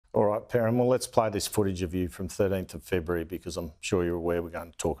Perin. Well, let's play this footage of you from 13th of February because I'm sure you're aware we're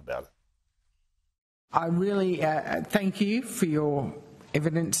going to talk about it. I really thank you for your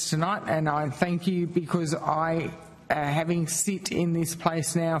evidence tonight, and I thank you because I, having sit in this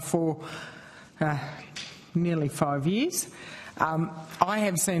place now for nearly 5 years, I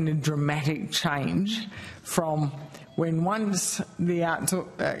have seen a dramatic change from when once the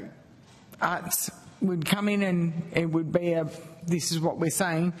arts would come in and it would be this is what we're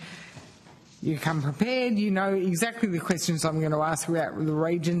saying. You come prepared, you know exactly the questions I'm going to ask about the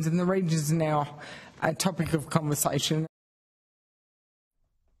regions, and the regions are now a topic of conversation.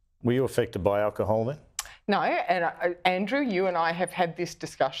 Were you affected by alcohol then? No, and Andrew, you and I have had this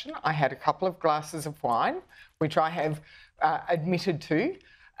discussion. I had a couple of glasses of wine, which I have admitted to,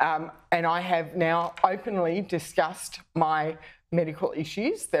 and I have now openly discussed my medical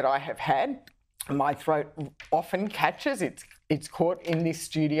issues that I have had. My throat often catches, it's caught in this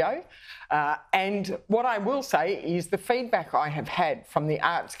studio. And what I will say is the feedback I have had from the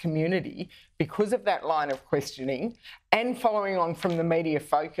arts community because of that line of questioning and following on from the media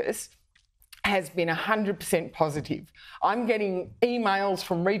focus has been 100% positive. I'm getting emails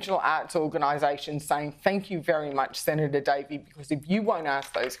from regional arts organisations saying, thank you very much, Senator Davey, because if you won't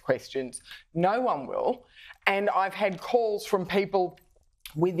ask those questions, no one will. And I've had calls from people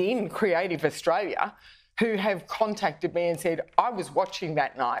within Creative Australia who have contacted me and said, I was watching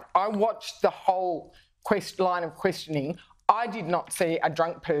that night. I watched the whole line of questioning. I did not see a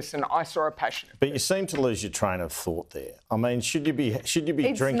drunk person. I saw a passionate person. But you seem to lose your train of thought there. I mean, should you be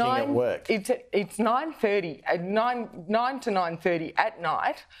drinking at work? It's 9:30, 9 to 9:30 at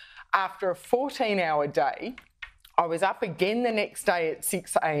night after a 14-hour day. I was up again the next day at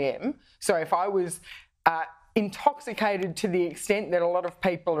 6 a.m. So if I was intoxicated to the extent that a lot of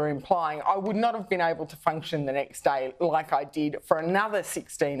people are implying, I would not have been able to function the next day like I did for another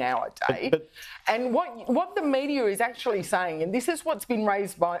 16-hour day. And what the media is actually saying, and this is what's been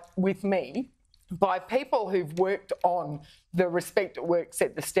raised with me by people who've worked on the Respect at Work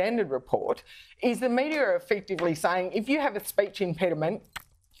Set the Standard report, is the media are effectively saying, if you have a speech impediment,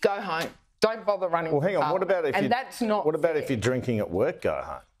 go home. Don't bother running. Well, hang on. What about if you're drinking at work? Go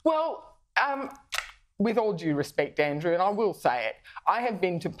home. Well, with all due respect, Andrew, and I will say it, I have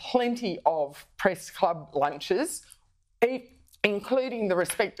been to plenty of press club lunches, including the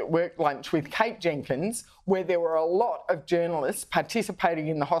Respect at Work lunch with Kate Jenkins, where there were a lot of journalists participating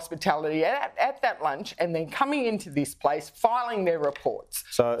in the hospitality at that lunch and then coming into this place, filing their reports.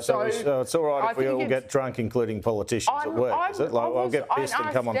 So it's all right if we all get drunk, including politicians at work, is it? Like, I'll get pissed and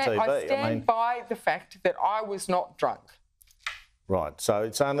come on TV. I stand by the fact that I was not drunk. Right, so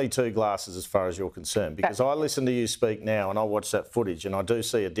it's only 2 glasses as far as you're concerned, because I listen to you speak now and I watch that footage and I do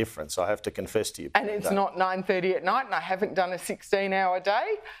see a difference, I have to confess to you. And it's not 9:30 at night and I haven't done a 16-hour day.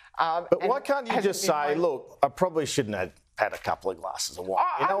 But why can't you just say, look, I probably shouldn't have had a couple of glasses of wine,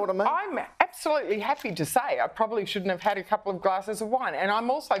 you know what I mean? I'm absolutely happy to say I probably shouldn't have had a couple of glasses of wine, and I'm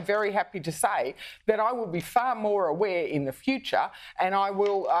also very happy to say that I will be far more aware in the future, and I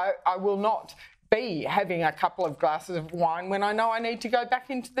will not be having a couple of glasses of wine when I know I need to go back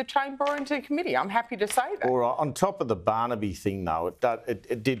into the chamber or into the committee. I'm happy to say that. All right. On top of the Barnaby thing, though,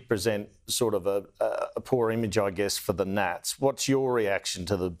 it did present sort of a poor image, I guess, for the Nats. What's your reaction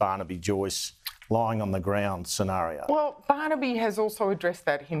to the Barnaby Joyce lying on the ground scenario? Well, Barnaby has also addressed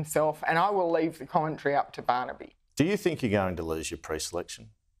that himself, and I will leave the commentary up to Barnaby. Do you think you're going to lose your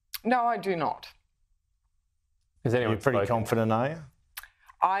pre-selection? No, I do not. Are you pretty confident, are you?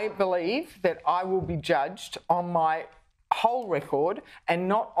 I believe that I will be judged on my whole record and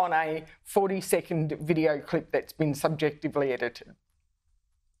not on a 40-second video clip that's been subjectively edited.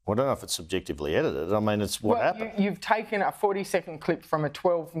 Well, I don't know if it's subjectively edited. I mean, it's what happened. You've taken a 40-second clip from a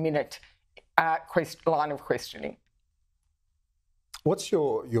 12-minute line of questioning. What's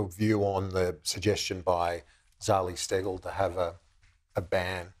your view on the suggestion by Zali Steggall to have a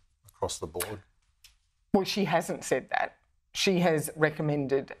ban across the board? Well, she hasn't said that. She has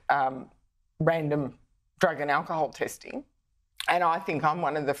recommended random drug and alcohol testing. And I think I'm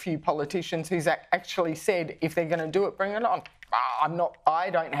one of the few politicians who's actually said, if they're going to do it, bring it on. I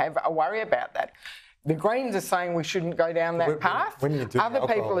don't have a worry about that. The Greens are saying we shouldn't go down that path. Other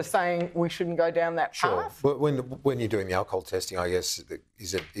people are saying we shouldn't go down that path. But when you're doing the alcohol testing, I guess,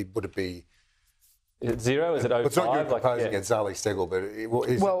 would it be... Is it 0? Is it 05? It's not you proposing against Zali Steggall, but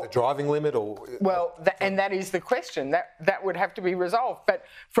is it the driving limit or...? Well, and that is the question. That would have to be resolved. But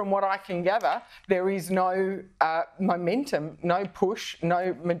from what I can gather, there is no momentum, no push,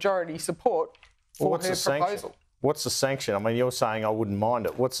 no majority support for her proposal. What's the sanction? I mean, you're saying I wouldn't mind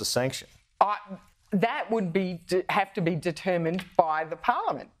it. What's the sanction? That would have to be determined by the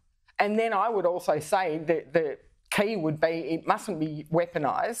Parliament. And then I would also say that the key would be it mustn't be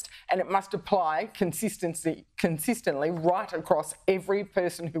weaponised, and it must apply consistently right across every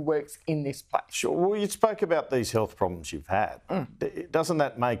person who works in this place. Sure. Well, you spoke about these health problems you've had. Doesn't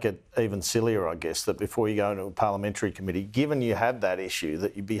that make it even sillier, I guess, that before you go into a parliamentary committee, given you had that issue,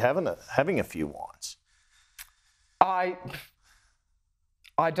 that you'd be having a few wines? I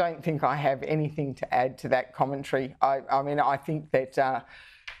don't think I have anything to add to that commentary. I mean, I think that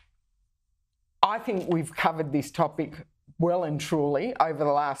I think we've covered this topic well and truly over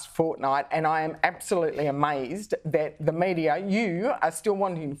the last fortnight, and I am absolutely amazed that the media, you are still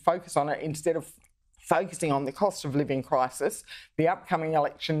wanting to focus on it instead of focusing on the cost of living crisis, the upcoming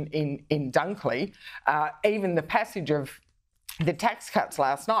election in Dunkley, even the passage of the tax cuts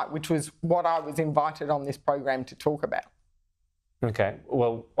last night, which was what I was invited on this program to talk about. Okay,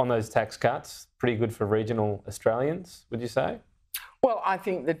 well, on those tax cuts, pretty good for regional Australians, would you say? Well, I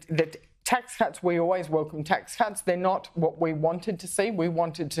think that tax cuts, we always welcome tax cuts. They're not what we wanted to see. We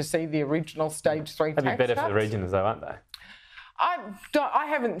wanted to see the original stage 3 tax cuts. They'd be better for the regions though, aren't they? I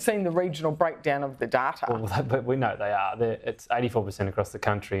haven't seen the regional breakdown of the data. Well, but we know they are. It's 84% across the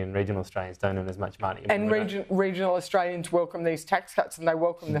country, and regional Australians don't earn as much money. And regional Australians welcome these tax cuts, and they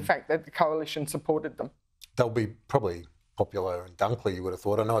welcome the fact that the coalition supported them. They'll be probably popular in Dunkley, you would have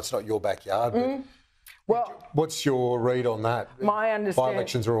thought. I know it's not your backyard, but well, what's your read on that? My understanding...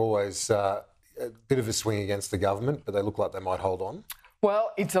 By-elections are always a bit of a swing against the government, but they look like they might hold on.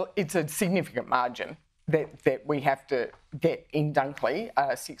 Well, it's a significant margin that we have to get in Dunkley,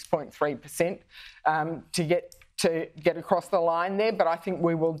 6.3%, to get across the line there. But I think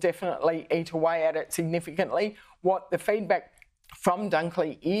we will definitely eat away at it significantly. What the feedback from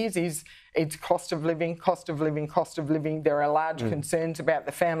Dunkley is it's cost of living. There are large concerns about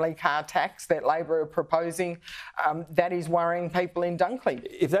the family car tax that Labor are proposing. That is worrying people in Dunkley.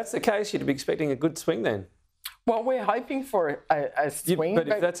 If that's the case, you'd be expecting a good swing then. Well, we're hoping for a swing. But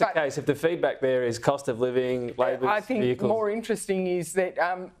if that's the case, if the feedback there is cost of living, Labor's I think vehicles... more interesting is that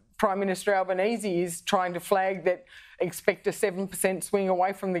Prime Minister Albanese is trying to flag that expect a 7% swing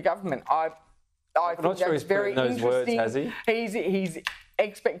away from the government. I'm not sure he's very put in those words, has he? He's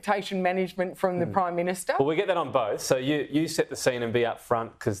expectation management from the Prime Minister. Well, we get that on both. So you set the scene and be up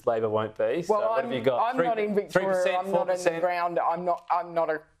front because Labor won't be. Well, so what have you got? I'm not in Victoria. 3%, I'm not in the ground. I'm not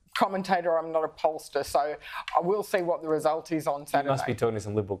a commentator. I'm not a pollster. So I will see what the result is on Saturday. You must be talking to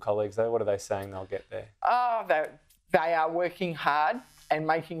some Liberal colleagues though. What are they saying they'll get there? They are working hard and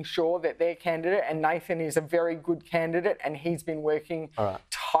making sure that their candidate, and Nathan is a very good candidate, and he's been working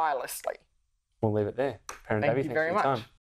tirelessly. We'll leave it there. Perin Davey, Thank you very much. Time.